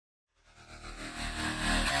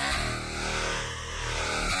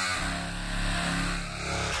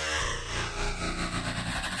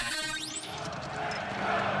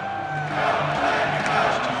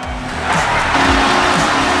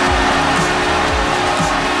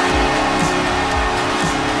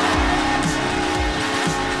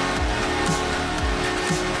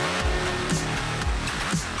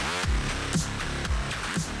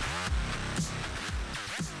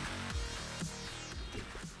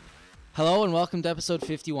Hello and welcome to episode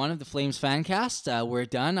 51 of the Flames Fancast. We're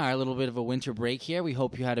done, our little bit of a winter break here. We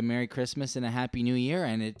hope you had a Merry Christmas and a Happy New Year,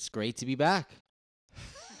 and it's great to be back.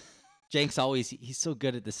 Jenks he's so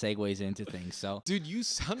good at the segues into things, so. Dude, you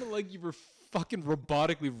sounded like you were fucking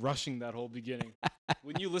robotically rushing that whole beginning.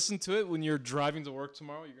 When you listen to it, when you're driving to work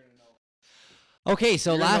tomorrow, you're going to know. Okay,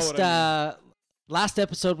 so last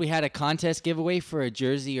episode we had a contest giveaway for a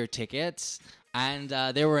jersey or tickets. And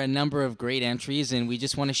there were a number of great entries, and we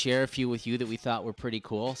just want to share a few with you that we thought were pretty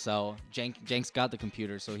cool. So Jenks got the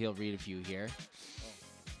computer, so he'll read a few here.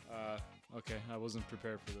 Okay, I wasn't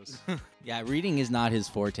prepared for this. Yeah, reading is not his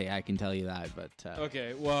forte, I can tell you that. But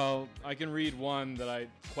Okay, well, I can read one that I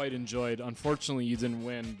quite enjoyed. Unfortunately, you didn't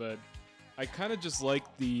win, but I kind of just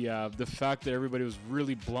liked the fact that everybody was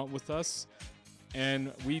really blunt with us.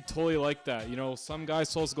 And we totally like that. You know, some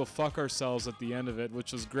guys told us to go fuck ourselves at the end of it,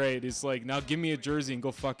 which was great. It's like, now give me a jersey and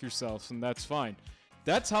go fuck yourself, and that's fine.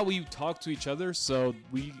 That's how we talk to each other, so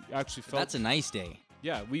we actually felt... That's a nice day.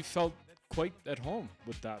 Yeah, we felt quite at home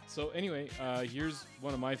with that. So anyway, here's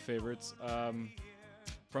one of my favorites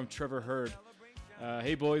from Trevor Hurd.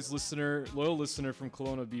 Hey boys, loyal listener from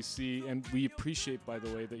Kelowna, BC, and we appreciate, by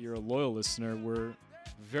the way, that you're a loyal listener. We're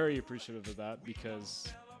very appreciative of that because...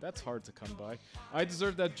 that's hard to come by. I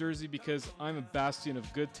deserve that jersey because I'm a bastion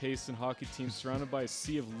of good taste in hockey teams surrounded by a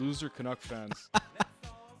sea of loser Canuck fans.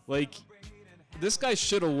 Like, this guy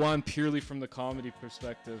should have won purely from the comedy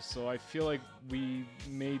perspective, so I feel like we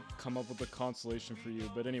may come up with a consolation for you.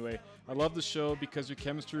 But anyway, I love the show because your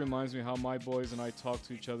chemistry reminds me how my boys and I talk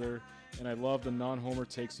to each other, and I love the non-homer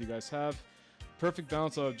takes you guys have. Perfect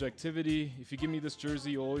balance of objectivity. If you give me this jersey,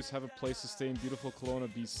 you'll always have a place to stay in beautiful Kelowna,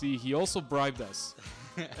 BC. He also bribed us.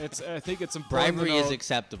 I think it's important. Bribery is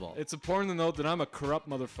acceptable. It's important to note that I'm a corrupt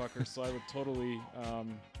motherfucker, so I would totally,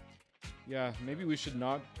 maybe we should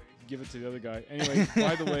not give it to the other guy. Anyway,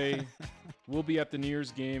 by the way, we'll be at the New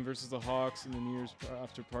Year's game versus the Hawks in the New Year's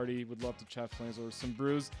after party. Would love to chat Flames over some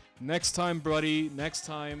brews. Next time, buddy,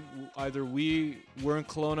 either we're in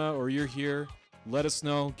Kelowna or you're here, let us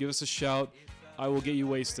know. Give us a shout. I will get you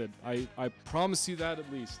wasted. I promise you that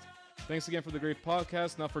at least. Thanks again for the great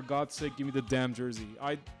podcast. Now, for God's sake, give me the damn jersey.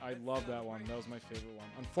 I love that one. That was my favorite one.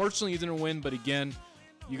 Unfortunately, you didn't win, but again,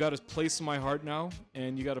 you got a place in my heart now,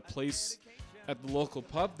 and you got a place at the local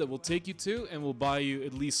pub that we'll take you to, and we'll buy you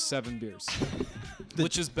at least 7 beers,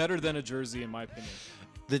 which is better than a jersey, in my opinion.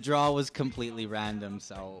 The draw was completely random,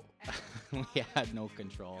 so we had no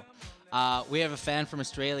control. We have a fan from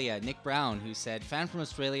Australia, Nick Brown, who said, fan from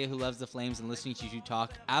Australia who loves the Flames and listening to you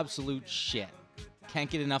talk absolute shit. Can't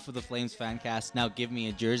get enough of the Flames Fancast. Now give me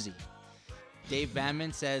a jersey. Dave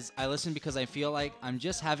Banman says, I listen because I feel like I'm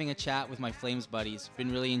just having a chat with my Flames buddies.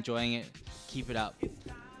 Been really enjoying it. Keep it up.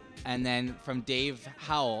 And then from Dave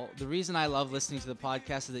Howell, the reason I love listening to the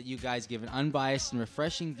podcast is that you guys give an unbiased and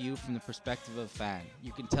refreshing view from the perspective of a fan.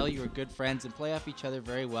 You can tell you are good friends and play off each other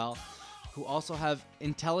very well, who also have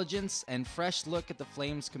intelligence and fresh look at the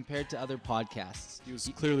Flames compared to other podcasts. He was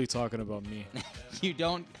clearly talking about me. You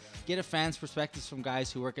don't get a fan's perspectives from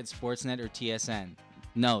guys who work at Sportsnet or TSN.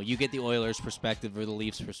 No, you get the Oilers' perspective or the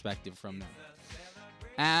Leafs' perspective from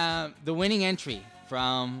them. The winning entry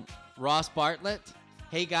from Ross Bartlett.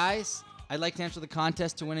 Hey guys, I'd like to enter the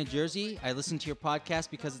contest to win a jersey. I listen to your podcast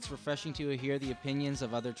because it's refreshing to hear the opinions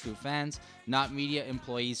of other true fans, not media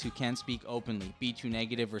employees who can't speak openly, be too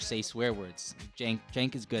negative, or say swear words.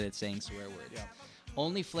 Jank is good at saying swear words. Yeah.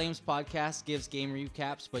 Only Flames podcast gives game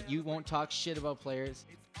recaps, but you won't talk shit about players.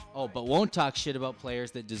 Won't talk shit about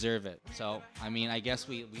players that deserve it. So, I mean, I guess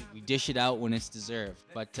we dish it out when it's deserved.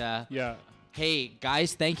 But, yeah. Hey,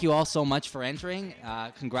 guys, thank you all so much for entering.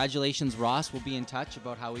 Congratulations, Ross. We'll be in touch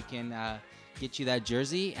about how we can get you that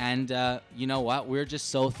jersey. And you know what? We're just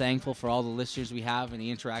so thankful for all the listeners we have and the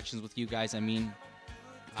interactions with you guys. I mean,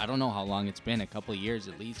 I don't know how long it's been, a couple of years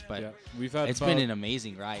at least, but yeah, it's been an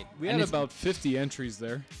amazing ride. We had about 50 entries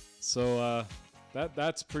there. So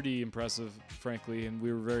that's pretty impressive, frankly, and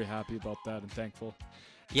we were very happy about that and thankful.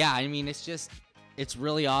 Yeah, I mean, it's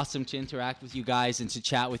really awesome to interact with you guys and to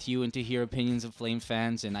chat with you and to hear opinions of Flame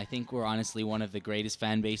fans. And I think we're honestly one of the greatest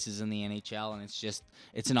fan bases in the NHL. And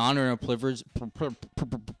it's an honor and a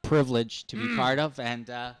privilege to be part of.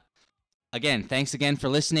 And again, thanks again for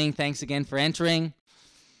listening. Thanks again for entering.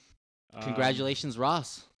 Congratulations,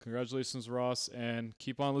 Ross. Congratulations, Ross. And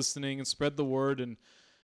keep on listening and spread the word. And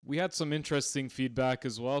we had some interesting feedback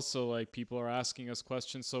as well. So like people are asking us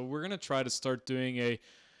questions. So we're going to try to start doing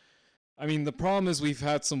the problem is we've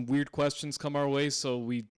had some weird questions come our way, so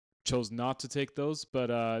we chose not to take those.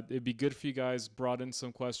 But it'd be good if you guys brought in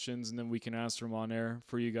some questions, and then we can answer them on air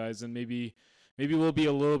for you guys. And maybe maybe we'll be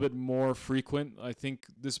a little bit more frequent. I think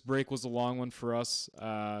this break was a long one for us.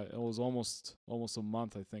 It was almost a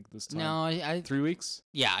month, I think, this time. No, I 3 weeks?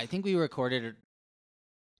 yeah, I think we recorded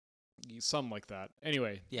Something like that.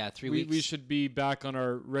 Anyway, 3 weeks. We should be back on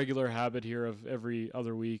our regular habit here of every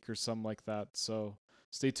other week or something like that. So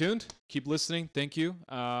stay tuned. Keep listening. Thank you.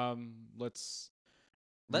 Let's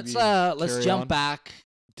jump on. back.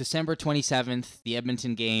 December 27th, the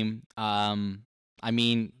Edmonton game. I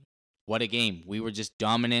mean, what a game. We were just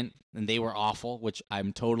dominant and they were awful, which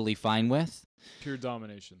I'm totally fine with. Pure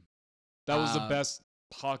domination. That was the best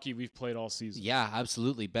hockey we've played all season. Yeah,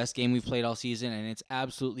 absolutely. Best game we've played all season, and it's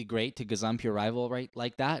absolutely great to gazump your rival right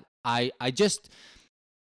like that. I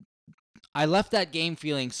left that game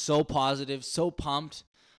feeling so positive, so pumped,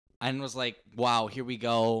 and was like, wow, here we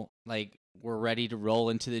go. Like, we're ready to roll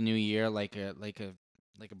into the new year like a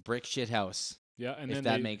brick shit house. Yeah, and if then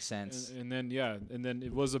that makes sense. And then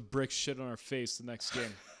it was a brick shit on our face the next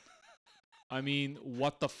game. I mean,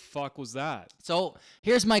 what the fuck was that? So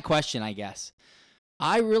here's my question, I guess.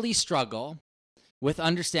 I really struggle with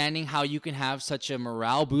understanding how you can have such a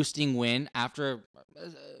morale-boosting win after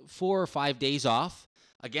 4 or 5 days off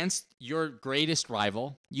against your greatest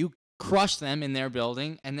rival. You crush them in their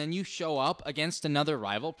building, and then you show up against another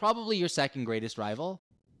rival, probably your second greatest rival.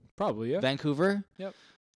 Probably, yeah. Vancouver. Yep.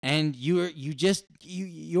 And you're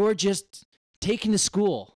just taken to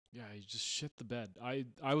school. Yeah, you just shit the bed.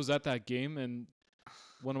 I was at that game, and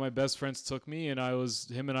one of my best friends took me, and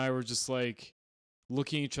him and I were just like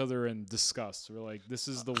looking at each other in disgust. We're like, this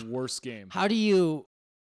is the worst game. How do you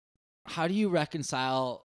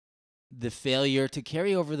reconcile the failure to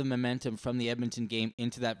carry over the momentum from the Edmonton game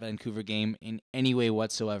into that Vancouver game in any way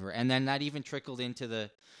whatsoever? And then that even trickled into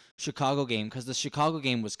the Chicago game, because the Chicago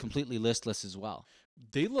game was completely listless as well.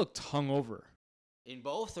 They looked hungover. In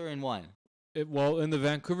both or in one? In the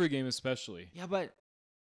Vancouver game especially. Yeah, but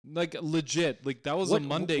like legit, like that was a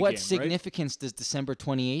Monday game, What right? significance does December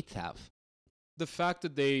 28th have? The fact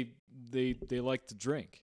that they like to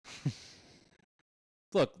drink.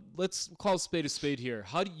 Look, let's call a spade here.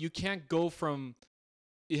 You can't go from,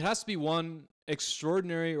 it has to be an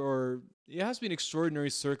extraordinary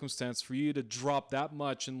circumstance for you to drop that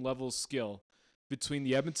much in level of skill between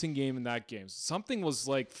the Edmonton game and that game. Something was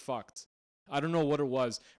like fucked. I don't know what it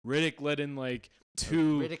was. Riddick let in like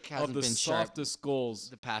 2 of the softest goals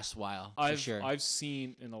the past while. I've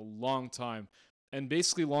seen in a long time. And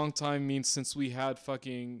basically long time means since we had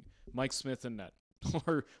fucking Mike Smith in net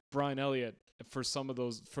or Brian Elliott for some of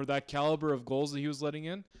those, for that caliber of goals that he was letting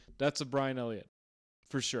in. That's a Brian Elliott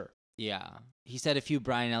for sure. Yeah. He said a few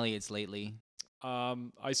Brian Elliott's lately.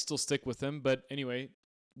 I still stick with him. But anyway,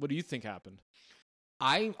 what do you think happened?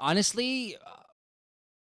 I honestly,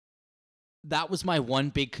 that was my one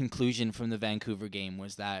big conclusion from the Vancouver game,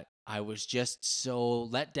 was that I was just so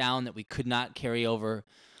let down that we could not carry over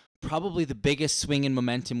probably the biggest swing in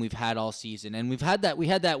momentum we've had all season. And we had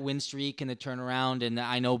that win streak and the turnaround, and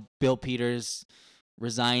I know Bill Peters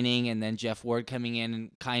resigning and then Jeff Ward coming in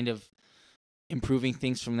and kind of improving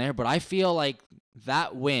things from there. But I feel like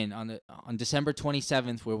that win on December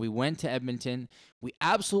 27th, where we went to Edmonton, we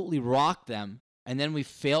absolutely rocked them, and then we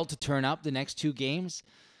failed to turn up the next 2 games.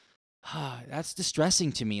 That's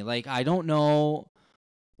distressing to me. Like, I don't know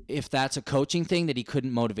if that's a coaching thing that he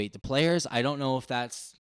couldn't motivate the players. I don't know if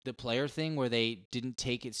that's the player thing where they didn't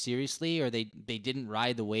take it seriously, or they didn't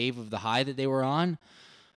ride the wave of the high that they were on.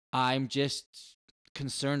 I'm just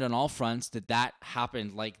concerned on all fronts that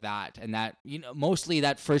happened like that, and that, mostly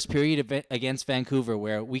that first period against Vancouver,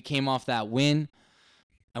 where we came off that win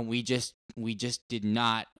and we just did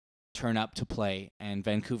not turn up to play, and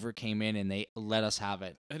Vancouver came in and they let us have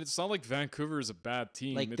it. And it's not like Vancouver is a bad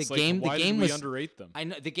team. Like, it's the game did we was underrate them? I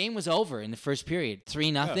know the game was over in the first period,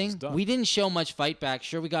 3-0. done. We didn't show much fight back.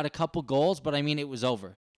 Sure, we got a couple goals, but I mean, it was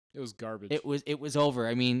over. It was garbage. It was over.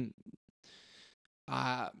 I mean,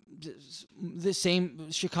 the same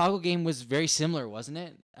Chicago game was very similar, wasn't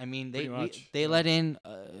it? I mean, they let in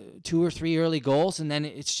 2 or 3 early goals, and then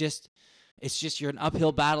it's just you're an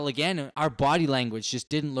uphill battle again. And our body language just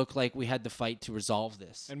didn't look like we had the fight to resolve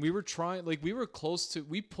this. And we were trying, we were close to.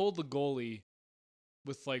 We pulled the goalie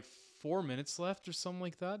with like 4 minutes left or something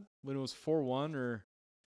like that, when it was 4-1 or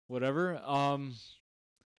whatever.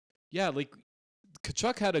 Yeah, like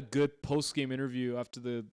Tkachuk had a good post-game interview after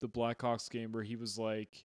the Blackhawks game, where he was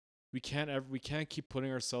like, we can't keep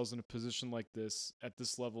putting ourselves in a position like this at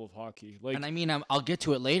this level of hockey. Like, and I mean, I'll get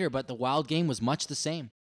to it later, but the Wild game was much the same.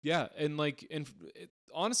 Yeah, and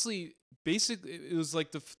honestly, basically it was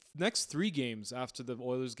like the next 3 games after the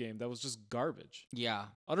Oilers game that was just garbage, Yeah.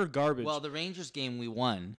 utter garbage. Well, the Rangers game we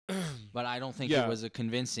won, but I don't think Yeah. it was a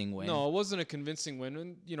convincing win. No, it wasn't a convincing win,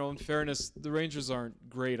 and in fairness, the Rangers aren't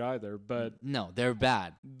great either. But No, they're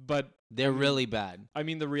bad. They're really bad. I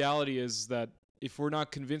mean, the reality is that if we're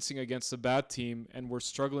not convincing against a bad team and we're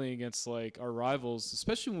struggling against like our rivals,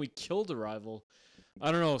 especially when we killed a rival,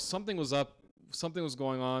 I don't know, something was up. Something was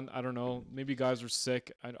going on. I don't know. Maybe guys were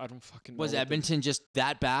sick. I don't fucking know. Was Edmonton just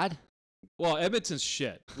that bad? Well, Edmonton's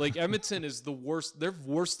shit. Like, Edmonton is the worst. They're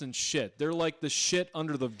worse than shit. They're like the shit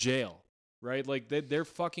under the jail, right? Like, they're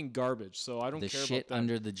fucking garbage. So I don't The care shit about them.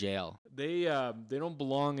 under the jail. They don't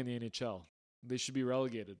belong in the NHL. They should be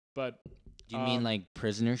relegated. But Do you mean like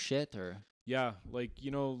prisoner shit or? yeah, like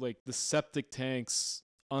like the septic tanks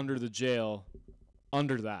under the jail,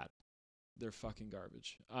 under that, they're fucking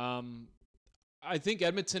garbage. I think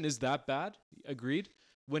Edmonton is that bad. Agreed.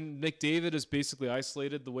 When McDavid is basically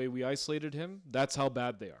isolated the way we isolated him, that's how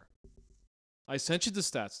bad they are. I sent you the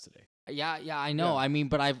stats today. Yeah, I know. Yeah. I mean,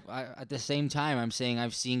 but I at the same time, I'm saying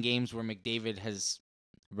I've seen games where McDavid has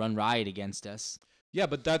run riot against us. Yeah,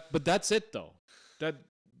 but that's it though.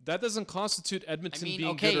 That doesn't constitute Edmonton being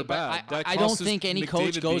okay, good or but bad. That I don't constitutes think any McDavid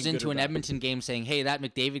coach being goes good into or an bad. Edmonton game saying, "Hey, that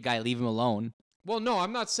McDavid guy, leave him alone." Well, no,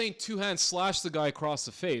 I'm not saying two hands slash the guy across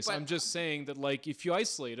the face. But- I'm just saying that like if you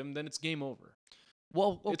isolate him, then it's game over.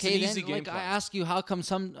 Well, It's an okay, then easy game like I plan. ask you,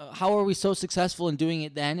 how are we so successful in doing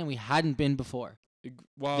it then, and we hadn't been before?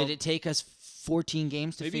 Well, Did it take us 14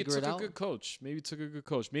 games to maybe it figure took it a out? good coach. Maybe it took a good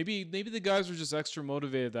coach. Maybe the guys were just extra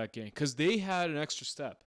motivated that game because they had an extra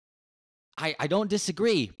step. I don't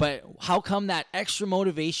disagree, but how come that extra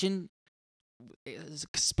motivation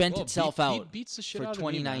spent Well, itself beat- out? beats the shit for out of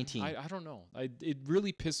me, man. 2019. I don't know. It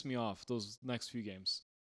really pissed me off those next few games.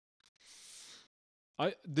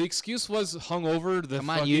 The excuse was hungover. Come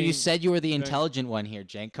on, you said you were the intelligent one here,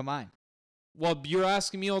 Cenk. Come on. Well, you're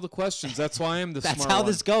asking me all the questions. That's why I'm the That's smart how one.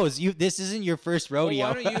 this goes. This isn't your first Well, rodeo.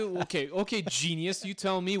 why don't you? Okay, genius. You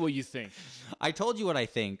tell me what you think. I told you what I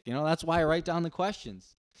think. That's why I write down the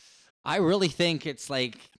questions. I really think it's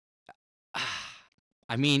like,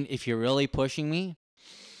 I mean, if you're really pushing me,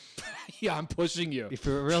 Yeah, I'm pushing you. if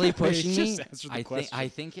you're really pushing me, Just answer the I question.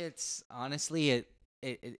 think it's honestly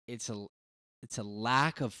it's a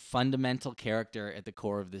lack of fundamental character at the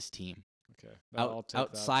core of this team. Okay, I'll take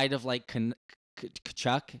Outside of like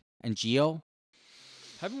Kachuk and Gio.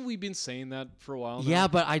 that. Haven't we been saying that for a while now? Yeah,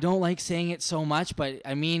 but I don't like saying it so much. But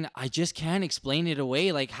I mean, I just can't explain it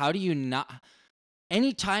away. Like, how do you not?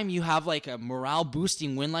 Anytime you have like a morale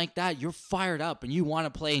boosting win like that, you're fired up and you want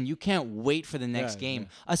to play and you can't wait for the next game,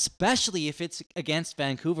 especially if it's against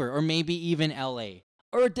Vancouver or maybe even LA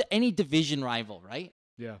or any division rival, right?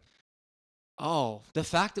 Yeah. Oh, the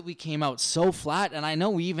fact that we came out so flat, and I know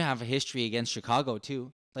we even have a history against Chicago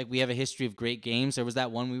too. Like, we have a history of great games. There was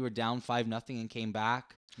that one we were down 5-0 and came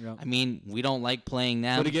back. Yeah. I mean, we don't like playing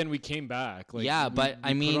them. But again, we came back. Like, yeah, but I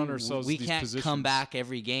put on mean, ourselves we these can't positions. come back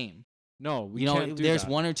every game. No, we can't do there's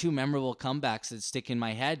that. one or two memorable comebacks that stick in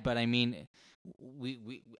my head, but I mean,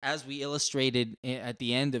 we as we illustrated at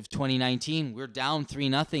the end of 2019, we're down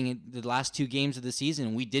 3-0 in the last 2 games of the season,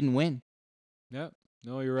 and we didn't win. Yeah.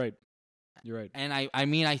 No, you're right. You're right. And I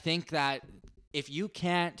mean, I think that if you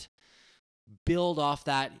can't build off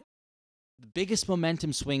that, the biggest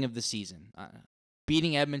momentum swing of the season,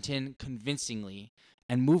 beating Edmonton convincingly,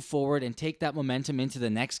 and move forward and take that momentum into the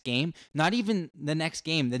next game, not even the next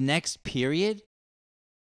game, the next period,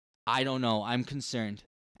 I don't know. I'm concerned.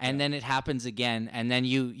 And then it happens again, and then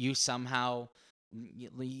you somehow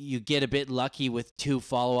you get a bit lucky with 2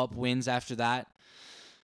 follow-up wins after that.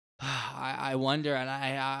 I wonder,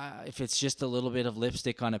 and if it's just a little bit of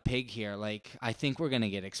lipstick on a pig here. Like, I think we're going to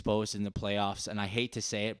get exposed in the playoffs, and I hate to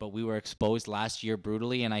say it, but we were exposed last year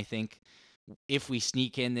brutally, and I think if we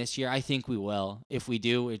sneak in this year, I think we will. If we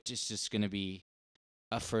do, it's just going to be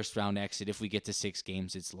a first-round exit. If we get to 6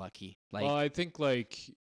 games, it's lucky. Like, Well, I think,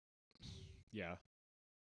 yeah,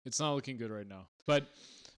 it's not looking good right now. But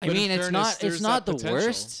I in mean, it's fairness, not there's the that potential.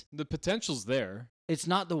 worst. The potential's there. It's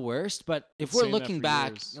not the worst, but if Been we're saying that looking for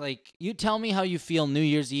back, years. like, you tell me how you feel New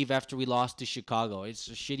Year's Eve after we lost to Chicago. It's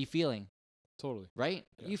a shitty feeling. Totally. Right?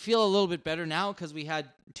 Yeah. You feel a little bit better now because we had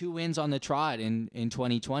 2 wins on the trot in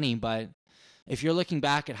 2020. But if you're looking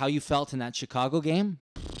back at how you felt in that Chicago game,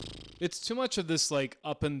 It's too much of this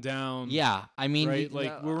up and down. yeah, I mean, Right?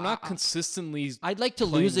 We're not consistently. I'd like to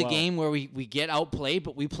playing lose a well. game where we get outplayed,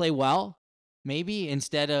 but we play well, maybe,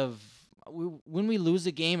 instead of when we lose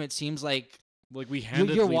a game, it seems like Like we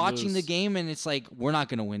handedly You're watching lose. the game and it's like, we're not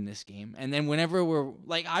going to win this game. And then whenever we're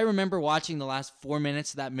like, I remember watching the last 4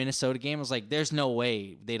 minutes of that Minnesota game. I was like, there's no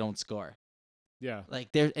way they don't score. Yeah.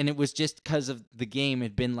 Like there, and it was just because of the game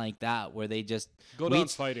had been like that, where they just Go down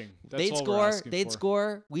fighting. That's they'd all we're score, asking they'd for.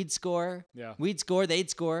 score, we'd score, Yeah. we'd score, they'd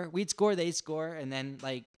score, we'd score, they'd score, and then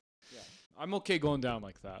like, I'm okay going down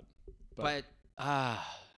like that. but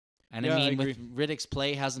and Yeah, I I mean, with Riddick's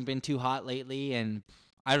play hasn't been too hot lately, and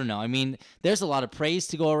I don't know. I mean, there's a lot of praise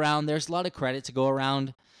to go around. There's a lot of credit to go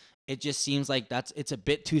around. It just seems like it's a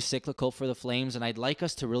bit too cyclical for the Flames, and I'd like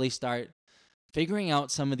us to really start figuring out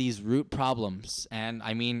some of these root problems. And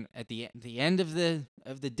I mean, at the end of the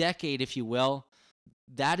decade, if you will,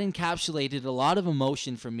 that encapsulated a lot of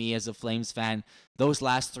emotion for me as a Flames fan. Those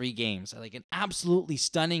last 3 games, like an absolutely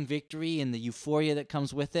stunning victory and the euphoria that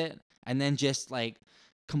comes with it, and then just like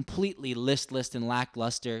completely listless and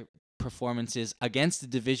lackluster performances against a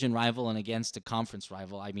division rival and against a conference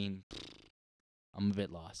rival. I mean, I'm a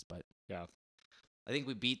bit lost, but Yeah. I think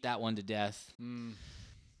we beat that one to death. Mm.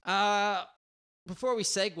 Before we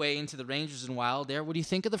segue into the Rangers and Wild there, what do you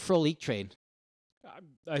think of the Frolik trade?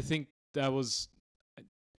 I think that was.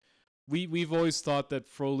 We've always thought that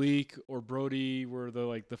Frolik or Brody were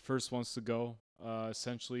the first ones to go.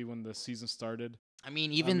 Essentially, when the season started. I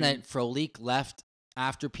mean, that Frolik left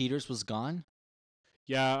after Peters was gone.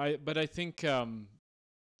 Yeah, but I think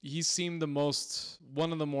he seemed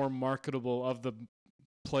one of the more marketable of the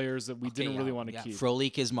players that we didn't really want to keep.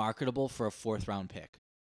 Frolik is marketable for a 4th round pick.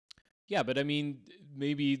 Yeah, but I mean,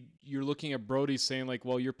 maybe you're looking at Brody saying like,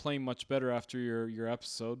 well, you're playing much better after your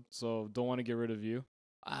episode, so don't want to get rid of you.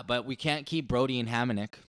 But we can't keep Brody and Hamonic.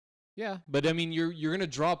 Yeah, but I mean, you're gonna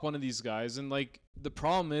drop one of these guys, and like the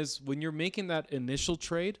problem is when you're making that initial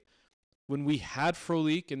trade, when we had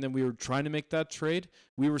Frolik and then we were trying to make that trade,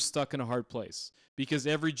 we were stuck in a hard place because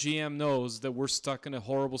every GM knows that we're stuck in a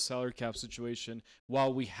horrible salary cap situation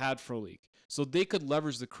while we had Frolik. So they could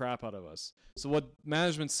leverage the crap out of us. So what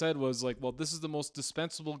management said was like, well, this is the most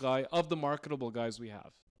dispensable guy of the marketable guys we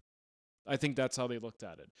have. I think that's how they looked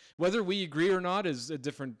at it. Whether we agree or not is a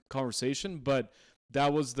different conversation, but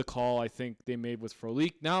that was the call I think they made with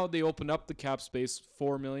Frolik. Now they opened up the cap space,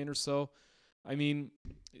 $4 million or so. I mean,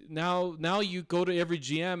 now you go to every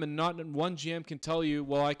GM and not one GM can tell you,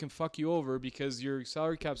 well, I can fuck you over because your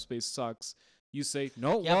salary cap space sucks. You say,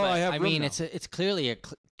 no, Yeah, well, but I have room now. it's clearly a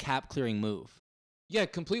cap clearing move. Yeah,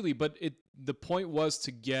 completely. But the point was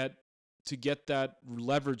to get that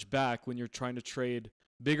leverage back when you're trying to trade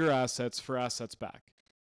bigger assets for assets back,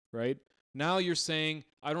 right? Now you're saying,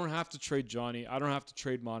 I don't have to trade Johnny. I don't have to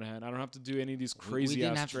trade Monahan. I don't have to do any of these crazy We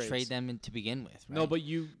didn't have trades. to trade them to begin with, right? No, but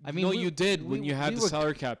you did when you had the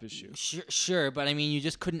salary cap issue. Sure, but I mean, you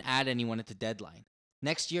just couldn't add anyone at the deadline.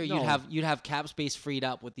 Next year, No. you'd have cap space freed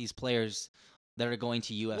up with these players that are going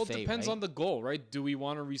to UFA. Well, it depends right? on the goal, right? Do we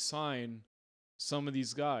want to re-sign some of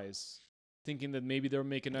these guys, thinking that maybe they're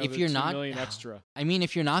making another $2 million extra? I mean,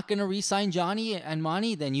 if you're not going to re-sign Johnny and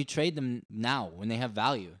Monty, then you trade them now when they have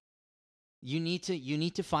value. You need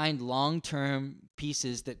to find long-term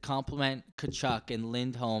pieces that complement Tkachuk and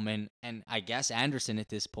Lindholm and I guess Anderson at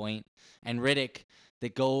this point and Riddick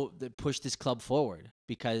that push this club forward,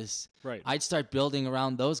 because Right. I'd start building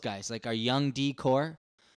around those guys, like our young D core,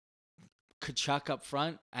 Tkachuk up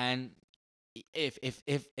front, and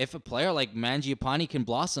if a player like Mangiapane can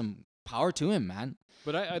blossom, power to him, man.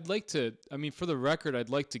 But I'd like to. I mean, for the record, I'd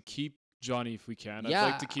like to keep Johnny if we can. Yeah. I'd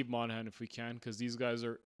like to keep Monahan if we can, because these guys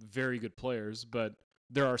are very good players, but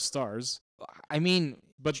there are stars. I mean,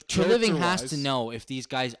 But Treliving has character-wise- to know if these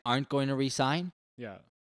guys aren't going to resign, Yeah.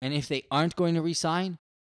 and if they aren't going to resign,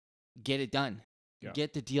 get it done. Yeah.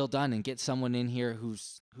 Get the deal done and get someone in here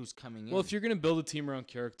who's coming in. Well, if you're gonna build a team around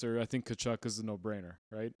character, I think Tkachuk is a no-brainer,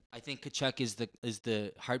 right? I think Tkachuk is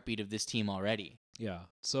the heartbeat of this team already. Yeah.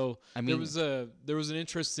 So I mean, there was an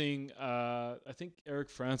interesting. I think Eric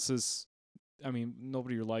Francis. I mean,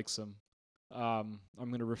 nobody likes him. I'm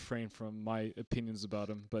gonna refrain from my opinions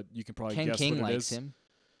about him, but you can probably Ken guess King what it likes is. him.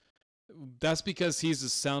 That's because he's a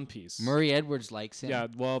sound piece. Murray Edwards likes him. Yeah,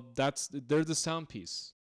 well, they're the sound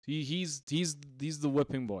piece. He's the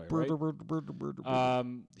whipping boy,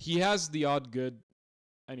 right? He has the odd good.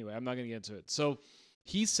 Anyway, I'm not gonna get into it. So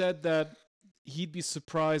he said that he'd be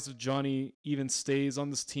surprised if Johnny even stays on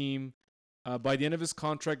this team by the end of his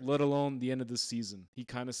contract, let alone the end of this season. He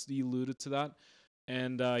kind of alluded to that,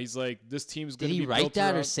 and he's like, "This team's Did gonna he be write built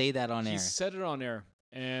that or around-" say that on He air? said it on air,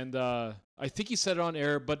 and I think he said it on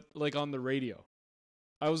air, but like on the radio.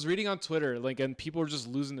 I was reading on Twitter, and people were just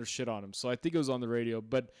losing their shit on him. So I think it was on the radio.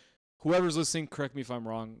 But whoever's listening, correct me if I'm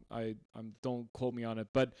wrong. I'm don't quote me on it.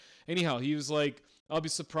 But anyhow, he was like, I'll be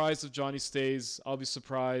surprised if Johnny stays. I'll be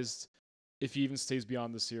surprised if he even stays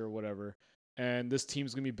beyond this year or whatever. And this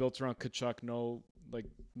team's gonna be built around Kachuk, no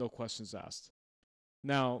questions asked.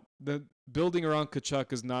 Now, the building around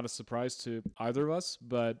Kachuk is not a surprise to either of us,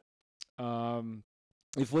 but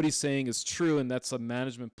if what he's saying is true and that's a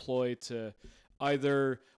management ploy to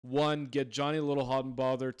either, one, get Johnny a little hot and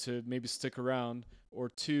bothered to maybe stick around, or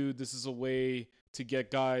two, this is a way to get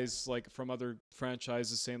guys like from other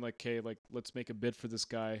franchises saying like, okay, like let's make a bid for this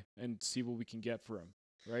guy and see what we can get for him,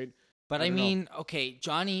 right? But I mean, okay,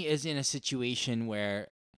 Johnny is in a situation where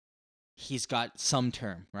he's got some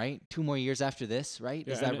term, right? 2 more years after this, right?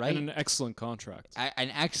 Yeah, is that right? And an excellent contract.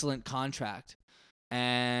 An excellent contract.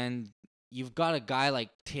 And you've got a guy like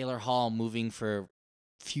Taylor Hall moving for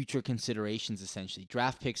future considerations, essentially.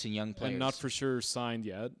 Draft picks and young players. And not for sure signed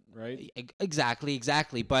yet, right?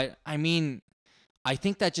 Exactly. But, I mean, I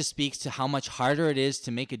think that just speaks to how much harder it is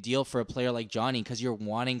to make a deal for a player like Johnny because you're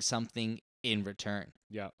wanting something in return.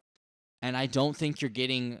 Yeah. And I don't think you're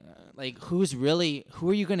getting, who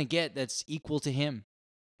are you going to get that's equal to him?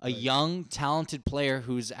 A young, talented player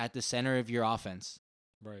who's at the center of your offense.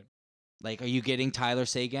 Right. Like, are you getting Tyler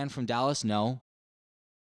Seguin from Dallas? No.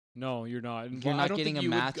 No, you're not. You're not getting a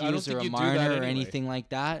Matthews or a Marner or anything like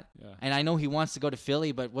that. Yeah. And I know he wants to go to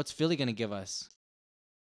Philly, but what's Philly going to give us?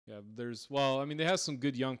 Yeah, they have some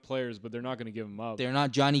good young players, but they're not going to give them up. They're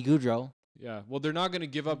not Johnny Gaudreau. Yeah, well, they're not going to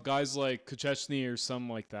give up guys like Kochechny or something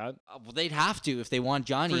like that. Well, they'd have to if they want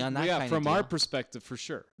Johnny on that kind of deal. From our perspective, for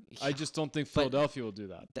sure. I just don't think Philadelphia will do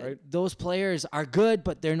that, right? Those players are good,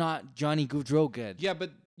 but they're not Johnny Gaudreau good. Yeah,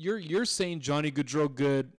 but you're saying Johnny Gaudreau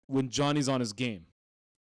good when Johnny's on his game.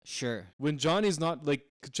 Sure. When Johnny's not, like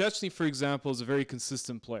Kochechny, for example, is a very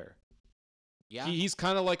consistent player. Yeah. He's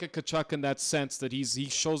kind of like a Kachuk in that sense that he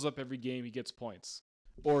shows up every game, he gets points.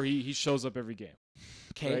 Or he shows up every game.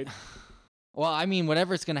 Okay. Right? Well, I mean,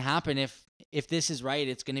 whatever's going to happen, if this is right,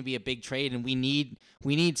 it's going to be a big trade, and we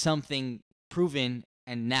need something proven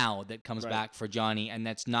and now that comes back for Johnny, and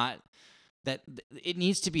that's not that it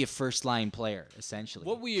needs to be a first line player essentially.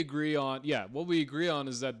 What we agree on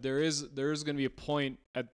is that there is going to be a point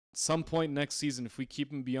at some point next season, if we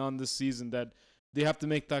keep him beyond this season, that they have to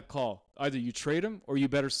make that call. Either you trade him or you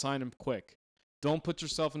better sign him quick. Don't put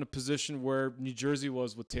yourself in a position where New Jersey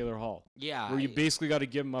was with Taylor Hall. Yeah. Where you basically got to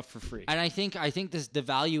give him up for free. And I think the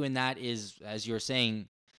value in that is, as you're saying,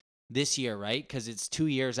 this year, right? Because it's 2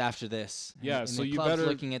 years after this. Yeah, and so the you club's better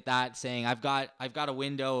looking at that, saying I've got a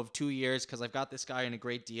window of 2 years because I've got this guy in a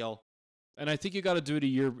great deal. And I think you got to do it a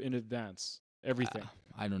year in advance. Everything.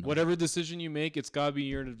 I don't know. Whatever decision you make, it's got to be a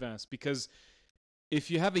year in advance, because if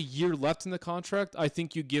you have a year left in the contract, I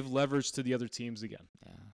think you give leverage to the other teams again.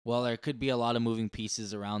 Yeah. Well, there could be a lot of moving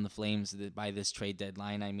pieces around the Flames by this trade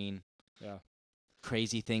deadline. I mean, yeah,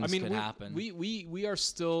 crazy things could happen. We are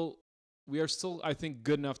still I think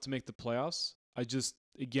good enough to make the playoffs. I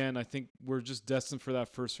think we're just destined for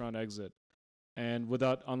that first round exit, and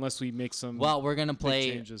unless we make some we're gonna play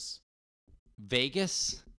changes.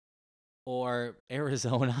 Vegas or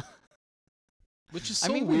Arizona. Which is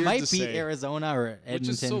so weird we might beat say. Arizona or Edmonton. Which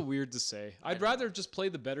is so weird to say. I'd rather just play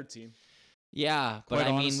the better team. Yeah, but Quite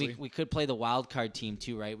I mean, honestly. we could play the wild card team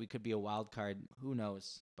too, right? We could be a wild card. Who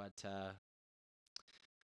knows? But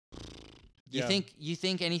you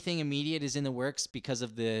think anything immediate is in the works because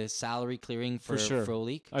of the salary clearing for sure.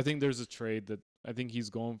 Frolik? I think there's a trade that I think he's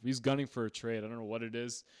gunning for a trade. I don't know what it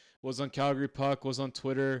is. Was on Calgary Puck, was on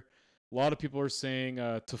Twitter. A lot of people are saying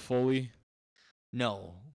Toffoli.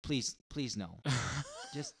 No, please no.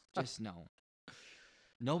 just no.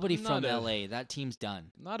 Nobody from LA. That team's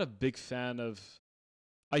done. Not a big fan of.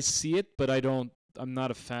 I see it, but I'm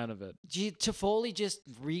not a fan of it. Toffoli just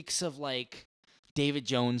reeks of like David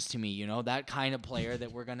Jones to me. You know, that kind of player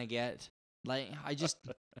that we're gonna get. Like I just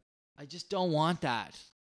don't want that.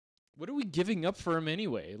 What are we giving up for him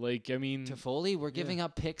anyway? Like, I mean, Toffoli, we're giving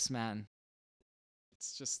up picks, man.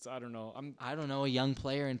 It's just I don't know. I don't know, a young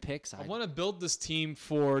player in picks. I want to build this team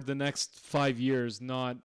for the next 5 years,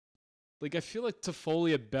 not. Like, I feel like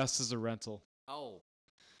Toffoli at best is a rental. Oh.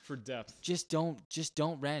 For depth. Just don't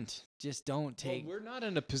rent. Just don't take. Well, we're not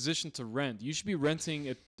in a position to rent. You should be renting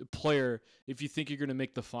a player if you think you're going to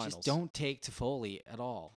make the finals. Just don't take Toffoli at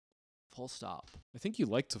all. Full stop. I think you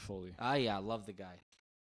like Toffoli. Yeah, I love the guy.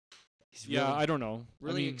 I don't know.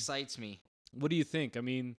 Really excites me. What do you think? I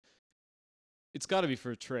mean, it's got to be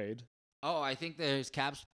for a trade. Oh, I think there's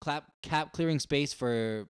cap clearing space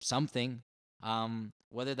for something.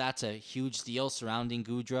 Whether that's a huge deal surrounding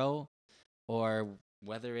Gaudreau or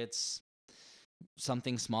whether it's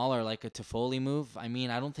something smaller like a Toffoli move. I mean,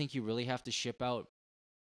 I don't think you really have to ship out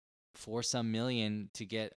for some million to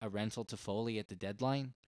get a rental Toffoli at the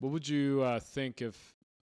deadline. What would you think if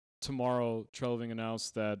tomorrow Trelving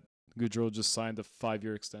announced that Gaudreau just signed a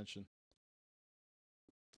 5-year extension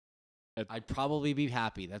I'd probably be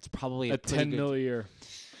happy. That's probably a at pretty 10 good. mil a year?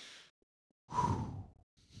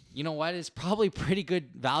 You know what? It's probably pretty good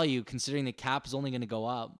value considering the cap is only going to go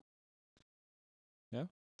up. Yeah.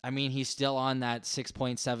 I mean, he's still on that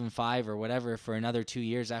 6.75 or whatever for another 2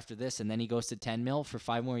 years after this, and then he goes to 10 mil for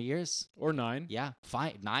 5 more years. Or 9. Yeah,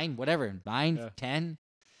 9, whatever, 9, Yeah. 10.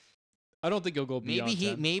 I don't think he'll go beyond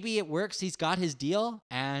 10. Maybe it works. He's got his deal,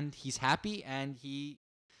 and he's happy, and he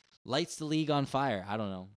lights the league on fire. I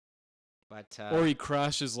don't know. But Or he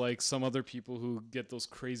crashes like some other people who get those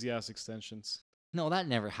crazy ass extensions. no, that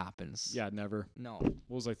never happens. Yeah, never. No. What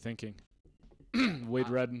was I thinking? Wade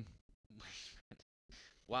Redden.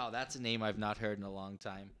 Wow, that's a name I've not heard in a long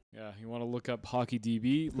time. Yeah, you want to look up Hockey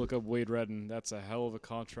DB? Look up Wade Redden. That's a hell of a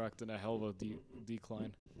contract and a hell of a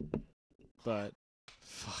decline. But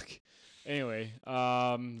fuck. Anyway,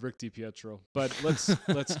 Rick DiPietro. But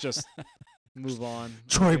let's just move on.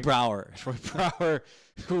 Troy Brouwer. Troy Brouwer,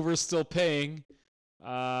 who we're still paying. Look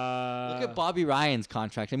at Bobby Ryan's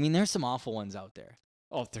contract. I mean, there's some awful ones out there.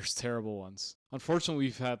 Oh, there's terrible ones. Unfortunately,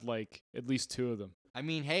 we've had like at least 2 of them. I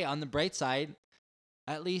mean, hey, on the bright side,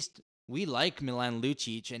 at least we like Milan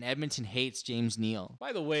Lucic, and Edmonton hates James Neal.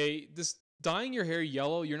 By the way, this dyeing your hair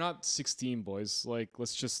yellow, you're not 16, boys. Like,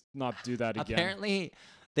 let's just not do that again. Apparently,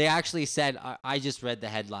 they actually said, I just read the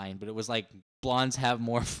headline, but it was like, blondes have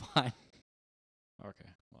more fun. Okay,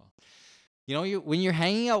 well. You know, when you're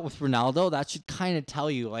hanging out with Ronaldo, that should kind of tell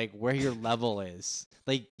you, like, where your level is.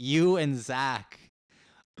 Like, you and Zach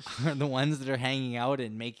are the ones that are hanging out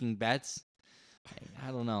and making bets.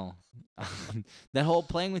 I don't know. That whole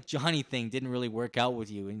playing with Johnny thing didn't really work out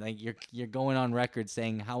with you, and like you're going on record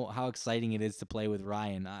saying how exciting it is to play with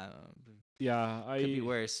Ryan. Yeah, Could be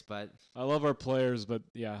worse, but I love our players, but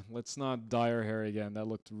yeah, let's not dye our hair again. That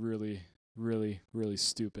looked really, really, really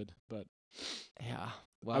stupid. But yeah,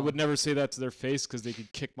 well, I would never say that to their face because they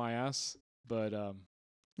could kick my ass. But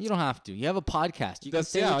you don't have to. You have a podcast. You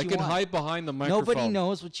that's can say what I you can want. hide behind the microphone. Nobody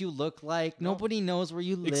knows what you look like. No. Nobody knows where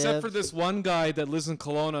you live. Except for this one guy that lives in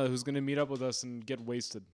Kelowna who's going to meet up with us and get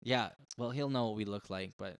wasted. Yeah, well, he'll know what we look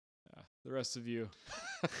like, but Yeah, the rest of you.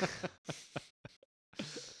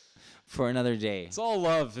 for another day. It's all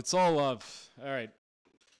love. It's all love. All right.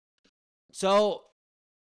 So,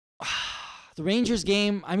 the Rangers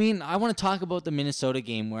game, I mean, I want to talk about the Minnesota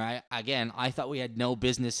game where I thought we had no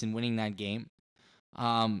business in winning that game.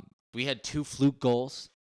 We had 2 fluke goals,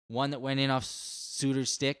 one that went in off Suter's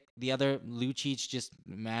stick, the other Lucic just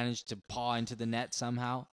managed to paw into the net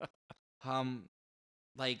somehow.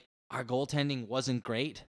 Like our goaltending wasn't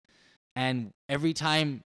great, and every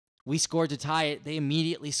time we scored to tie it, they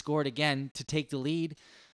immediately scored again to take the lead.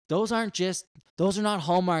 Those are not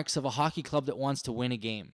hallmarks of a hockey club that wants to win a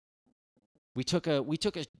game. We took a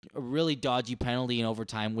really dodgy penalty in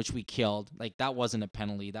overtime, which we killed. Like that wasn't a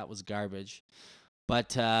penalty, that was garbage.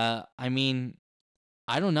 But I mean,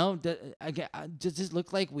 I don't know. Does it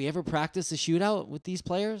look like we ever practice a shootout with these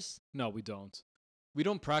players? No, we don't. We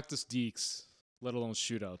don't practice deeks, let alone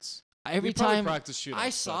shootouts. Every we probably time practice shootouts, I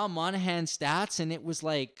saw Monahan's stats, and it was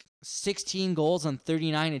like 16 goals on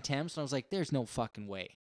 39 attempts, and I was like, "There's no fucking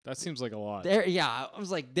way." That seems like a lot. I was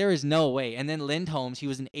like, "There is no way." And then Lindholm's, he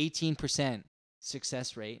was an 18%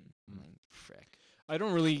 success rate. I'm like, frick. I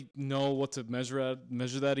don't really know what to measure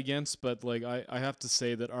that against, but like I have to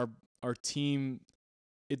say that our team,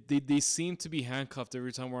 they seem to be handcuffed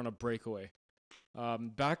every time we're on a breakaway.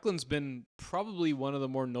 Backlund's been probably one of the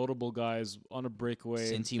more notable guys on a breakaway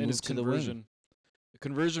Since he and moved his to the conversion. wing. The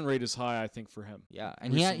conversion rate is high, I think, for him. Yeah,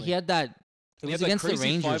 and recently. he had that. It And he was had that against the crazy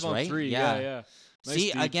Rangers, 5-on-3. right? Yeah. Nice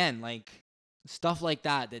See, dude. again, like stuff like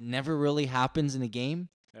that never really happens in a game.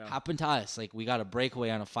 Yeah. Happened to us. Like we got a breakaway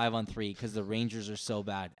on a 5-on-3 because the Rangers are so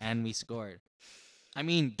bad, and we scored. I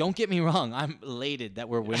mean, don't get me wrong. I'm elated that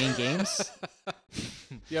we're winning games.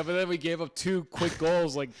 Yeah, but then we gave up 2 quick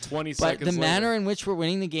goals like 20 But seconds the later. manner in which we're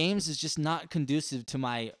winning the games is just not conducive to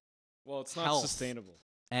my Well, it's not health. sustainable.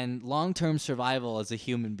 and long-term survival as a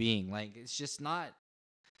human being. Like it's just not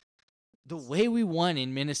the way we won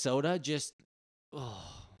in Minnesota. Just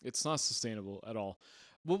It's not sustainable at all.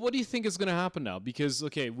 Well, what do you think is going to happen now? Because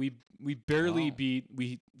okay, we barely Wow.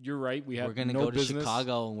 beat. You're right. We we're had gonna no go to business.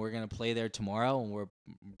 Chicago and we're gonna play there tomorrow, and we're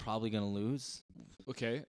probably gonna lose.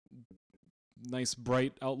 Okay, nice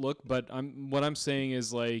bright outlook. But what I'm saying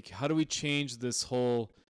is like, how do we change this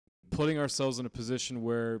whole putting ourselves in a position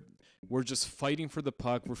where We're just fighting for the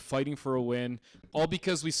puck. We're fighting for a win, all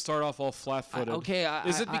because we start off all flat-footed.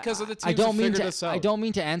 Is it because of the teams that figured us out? I don't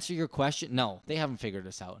mean to answer your question. No, they haven't figured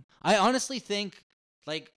us out. I honestly think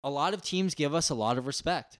like a lot of teams give us a lot of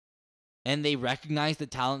respect. And they recognize the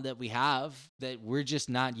talent that we have that we're just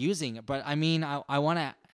not using. But I mean, I want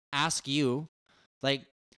to ask you, like,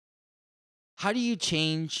 how do you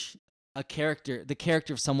change the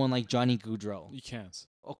character of someone like Johnny Gaudreau? You can't.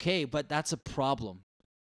 Okay, but that's a problem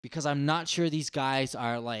because I'm not sure these guys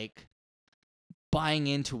are like buying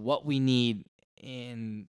into what we need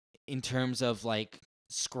in terms of like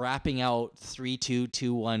scrapping out 3-2,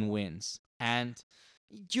 2-1 wins. And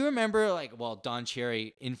do you remember, like, well, Don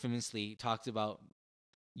Cherry infamously talked about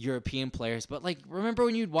European players, but, like, remember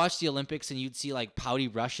when you'd watch the Olympics and you'd see, like, pouty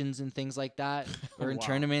Russians and things like that? Or in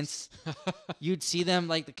tournaments, you'd see them,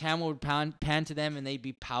 like, the camera would pan to them and they'd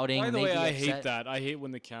be pouting. By the way, I upset. hate that. I hate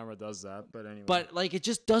when the camera does that, but anyway. But, like, it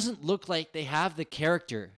just doesn't look like they have the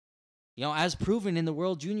character, you know, as proven in the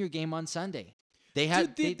World Junior game on Sunday.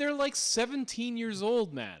 They're like 17 years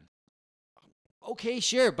old, man. Okay,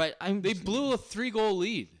 sure, but they blew a 3-goal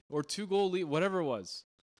lead or 2-goal lead, whatever it was.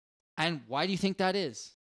 And why do you think that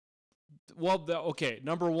is? Well,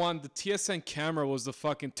 number one, the TSN camera was the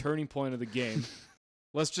fucking turning point of the game.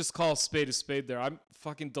 Let's just call a spade there. I'm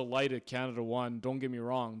fucking delighted Canada won, don't get me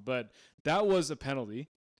wrong, but that was a penalty.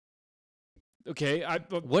 Okay,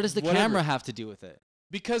 what does the camera have to do with it?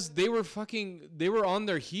 Because they were on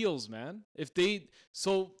their heels, man.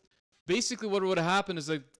 Basically, what would have happened is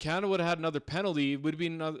that Canada would have had another penalty. It would have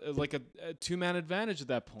been like a two-man advantage at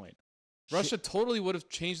that point. Russia totally would have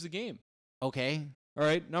changed the game. Okay. All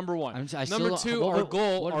right, number one. Number two, our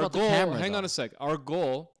goal. Hang on a sec. Our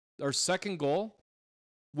second goal,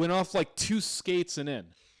 went off like 2 skates and in.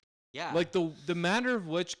 Yeah. Like the manner of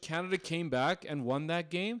which Canada came back and won that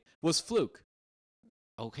game was fluke.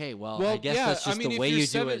 Okay, well I guess that's just the way you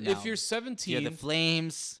do it now. If you're 17... You're the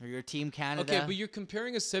Flames, or you're Team Canada. Okay, but you're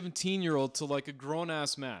comparing a 17-year-old to like a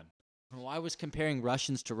grown-ass man. Well, I was comparing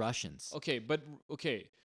Russians to Russians. Okay.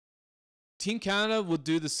 Team Canada would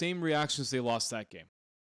do the same reactions they lost that game.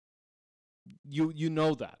 You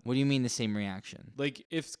know that. What do you mean the same reaction? Like,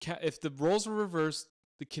 if the roles were reversed,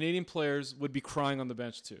 the Canadian players would be crying on the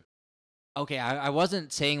bench too. Okay, I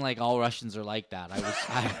wasn't saying like all Russians are like that.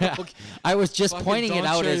 I was just pointing it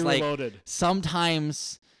out as like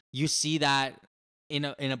sometimes you see that in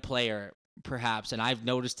a player perhaps, and I've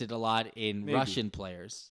noticed it a lot in Russian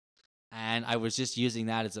players, and I was just using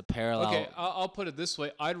that as a parallel. Okay, I'll put it this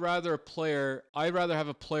way: I'd rather have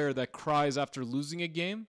a player that cries after losing a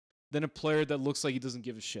game than a player that looks like he doesn't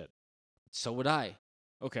give a shit. So would I.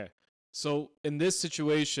 Okay. So in this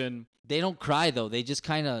situation, they don't cry though. They just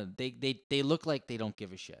kind of they look like they don't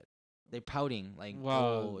give a shit. They're pouting like,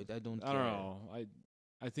 oh, I don't care. I don't know.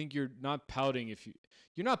 I think you're not pouting if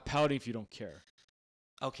you're not pouting if you don't care.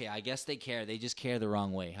 Okay, I guess they care. They just care the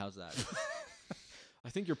wrong way. How's that? I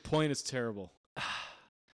think your point is terrible.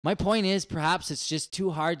 My point is perhaps it's just too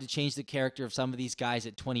hard to change the character of some of these guys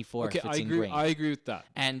at 24. Okay, if it's ingrained. I agree with that.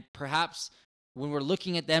 And perhaps when we're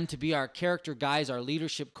looking at them to be our character guys, our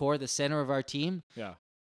leadership core, the center of our team,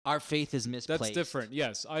 our faith is misplaced. That's different.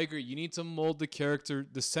 Yes, I agree. You need to mold the character,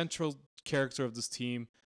 the central character of this team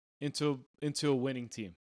into a winning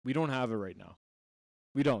team. We don't have it right now.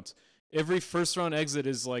 We don't. Every first round exit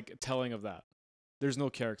is like telling of that. There's no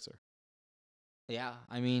character. Yeah,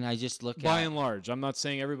 I mean, I just look by and large. I'm not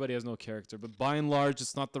saying everybody has no character, but by and large,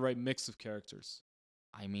 it's not the right mix of characters.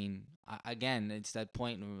 I mean, again, it's that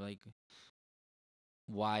point where like,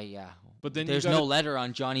 why? Yeah, but then there's no letter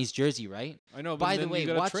on Johnny's jersey, right? I know. But by the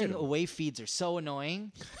way, watching away feeds are so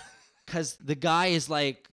annoying because the guy is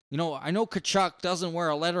like, you know, I know Tkachuk doesn't wear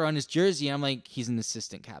a letter on his jersey. And I'm like, he's an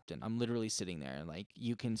assistant captain. I'm literally sitting there and like,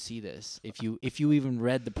 you can see this. If you even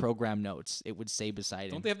read the program notes, it would say beside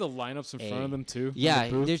him. Don't they have the lineups in front of them too? Yeah,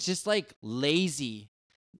 there's just like lazy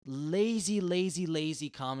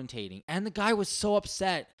commentating. And the guy was so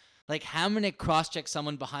upset. Like Hamonic cross-checked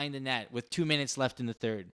someone behind the net with 2 minutes left in the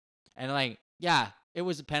third. And like, yeah, it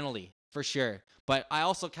was a penalty for sure. But I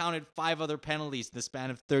also counted 5 other penalties in the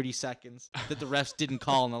span of 30 seconds that the refs didn't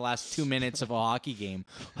call in the last 2 minutes of a hockey game.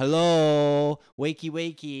 Hello,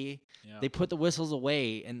 wakey. Yeah. They put the whistles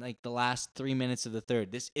away in like the last 3 minutes of the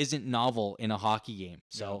third. This isn't novel in a hockey game.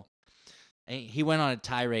 So he went on a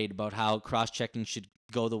tirade about how cross-checking should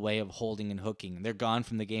go the way of holding and hooking. They're gone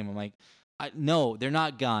from the game. I'm like, no, they're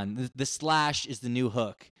not gone. The slash is the new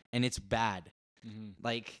hook, and it's bad. Mm-hmm.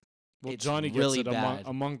 Like, well, it's Johnny really gets it bad.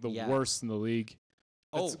 among the worst in the league.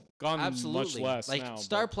 It's gone absolutely. Much less like now,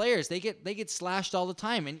 star players, they get slashed all the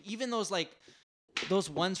time, and even those like those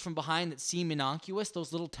ones from behind that seem innocuous,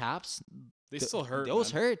 those little taps, They still hurt.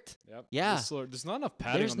 those man. hurt. Yep. Yeah. There's not enough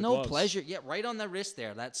padding There's on the no gloves. pleasure. Yeah, right on the wrist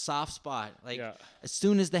there, that soft spot. Like Yeah. as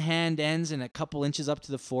soon as the hand ends and a couple inches up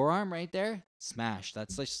to the forearm right there, smash.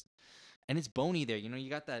 That's like, and it's bony there. You know, you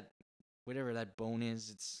got that, whatever that bone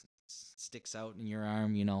is, sticks out in your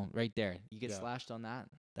arm, you know, right there. You get Yeah. slashed on that.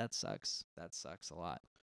 That sucks. That sucks a lot.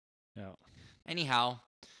 Yeah. Anyhow,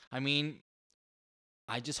 I mean,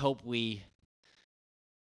 I just hope we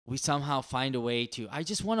somehow find a way to. I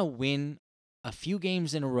just want to win a few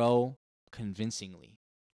games in a row convincingly.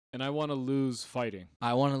 And I want to lose fighting.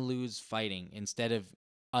 I want to lose fighting instead of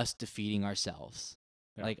us defeating ourselves.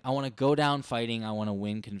 Yeah. Like, I want to go down fighting. I want to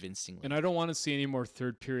win convincingly. And I don't want to see any more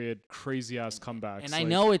third period crazy ass comebacks. And I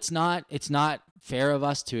know it's not fair of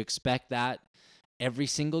us to expect that every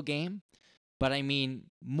single game, but I mean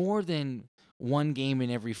more than one game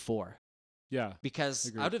in every 4. Yeah. Because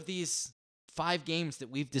Agreed. out of these 5 games that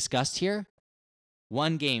we've discussed here,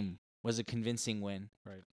 one game was a convincing win.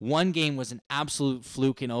 Right. One game was an absolute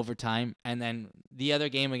fluke in overtime, and then the other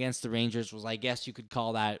game against the Rangers was, I guess you could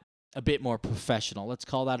call that a bit more professional. Let's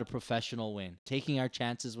call that a professional win. Taking our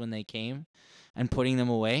chances when they came and putting them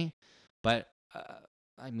away. But,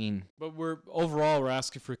 I mean... But we're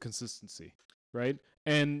asking for consistency, right?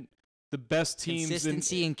 And the best teams...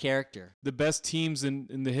 Consistency and character. The best teams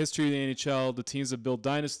in the history of the NHL, the teams that build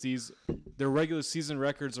dynasties, their regular season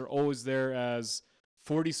records are always there as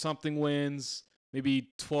 40-something wins, maybe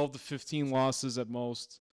 12 to 15 losses at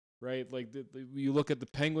most, right? Like, you look at the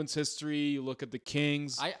Penguins' history, you look at the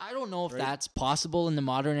Kings. I don't know if right? that's possible in the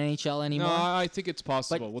modern NHL anymore. No, I think it's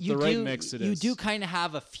possible. But With you the right do- mix, it you is. do kind of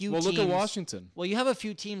have a few teams. Well, look at Washington. Well, you have a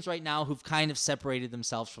few teams right now who've kind of separated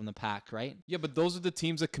themselves from the pack, right? Yeah, but those are the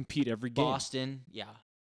teams that compete every game. Boston, yeah.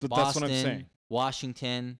 But Boston, that's what I'm saying.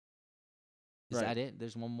 Washington. Is Right. that it?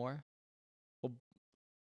 There's one more?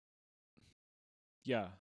 Yeah.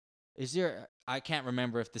 Is there... I can't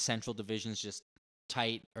remember if the Central Division's just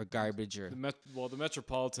tight or garbage or... The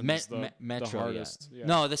Metropolitan is the Metro, hardest. yeah. Yeah.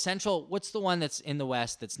 No, the Central... What's the one that's in the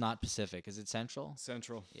West that's not Pacific? Is it Central?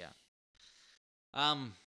 Central. Yeah.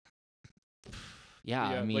 Yeah,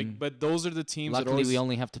 I mean... but those are the teams that luckily, always... we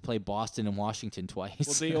only have to play Boston and Washington twice.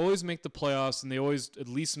 Well, they always make the playoffs, and they always at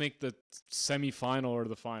least make the semifinal or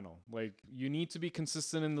the final. Like, you need to be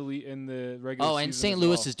consistent in the regular season. Oh, and St. as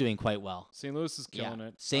Louis well. is doing quite well. St. Louis is killing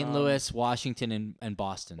it. St. Louis, Washington, and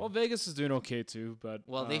Boston. Well, Vegas is doing okay too, but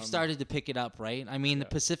They've started to pick it up, right? I mean, yeah.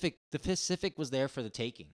 the Pacific was there for the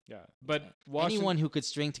taking. Yeah, but Washington, Anyone who could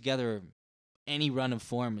string together any run of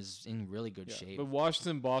form is in really good shape. But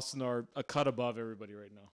Washington and Boston are a cut above everybody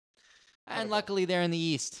right now. And luckily, they're in the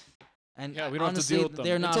East. And Yeah, we don't honestly, have to deal with them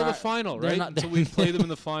they're not until the our- final, they're right? not- Until we play them in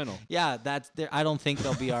the final. Yeah, I don't think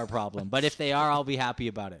they'll be our problem. But if they are, I'll be happy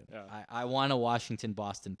about it. Yeah. I want a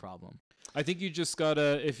Washington-Boston problem. I think you just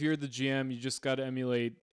gotta, if you're the GM, you just gotta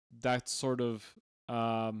emulate that sort of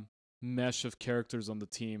mesh of characters on the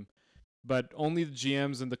team. But only the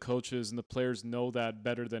GMs and the coaches and the players know that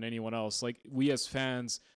better than anyone else. Like, we as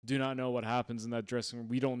fans do not know what happens in that dressing room.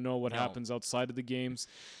 We don't know what happens outside of the games.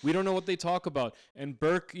 We don't know what they talk about. And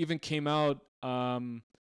Burke even came out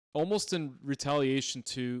almost in retaliation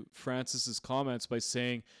to Francis's comments by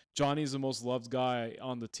saying Johnny's the most loved guy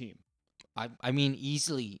on the team. I mean,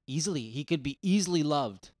 easily. He could be easily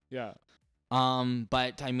loved. Yeah.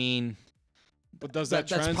 But I mean, But does that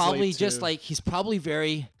that's translate probably to just like he's probably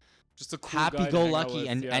very just a cool guy to hang out happy-go-lucky with?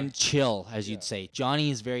 and, Yeah. and chill, as Yeah. you'd say. Johnny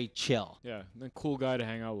is very chill. Yeah, a cool guy to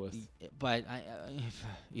hang out with. But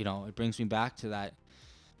it brings me back to that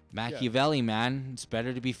Machiavelli, man. It's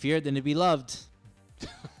better to be feared than to be loved.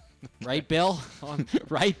 Right, Bill?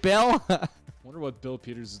 Right, Bill? Wonder what Bill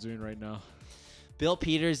Peters is doing right now. Bill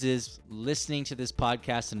Peters is listening to this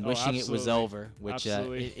podcast and wishing it was absolutely. over, which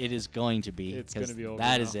Absolutely. it is going to be. It's gonna 'cause be over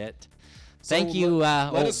That now. is it. So Thank you.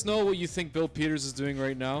 Let us know what you think Bill Peters is doing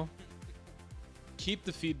right now. Keep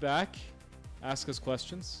the feedback. Ask us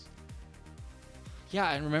questions.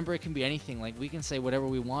 Yeah, and remember, it can be anything. Like, we can say whatever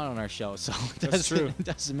we want on our show, so That's true. It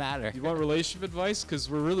doesn't matter. You want relationship advice? Because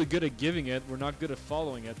we're really good at giving it. We're not good at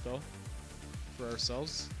following it, though, for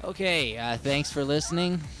ourselves. Okay, thanks for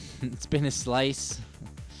listening. It's been a slice.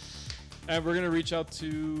 And we're going to reach out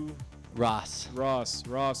to Ross.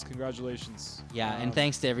 Ross, congratulations. Yeah, and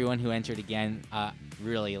thanks to everyone who entered again.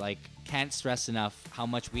 Really, can't stress enough how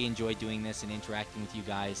much we enjoy doing this and interacting with you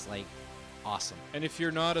guys. Awesome. And if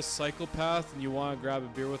you're not a psychopath and you want to grab a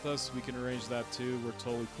beer with us, we can arrange that too. We're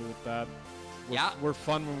totally cool with that. We're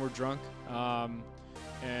fun when we're drunk.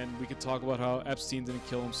 And we can talk about how Epstein didn't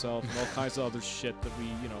kill himself and all kinds of other shit that we,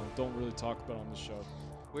 don't really talk about on the show.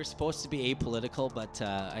 We're supposed to be apolitical, but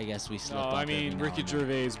I guess we slip up. I mean, every now Ricky and then.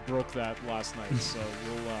 Gervais broke that last night, so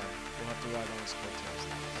we'll have to ride on his coattails.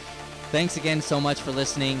 Thanks again so much for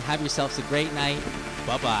listening. Have yourselves a great night.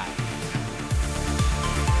 Bye-bye.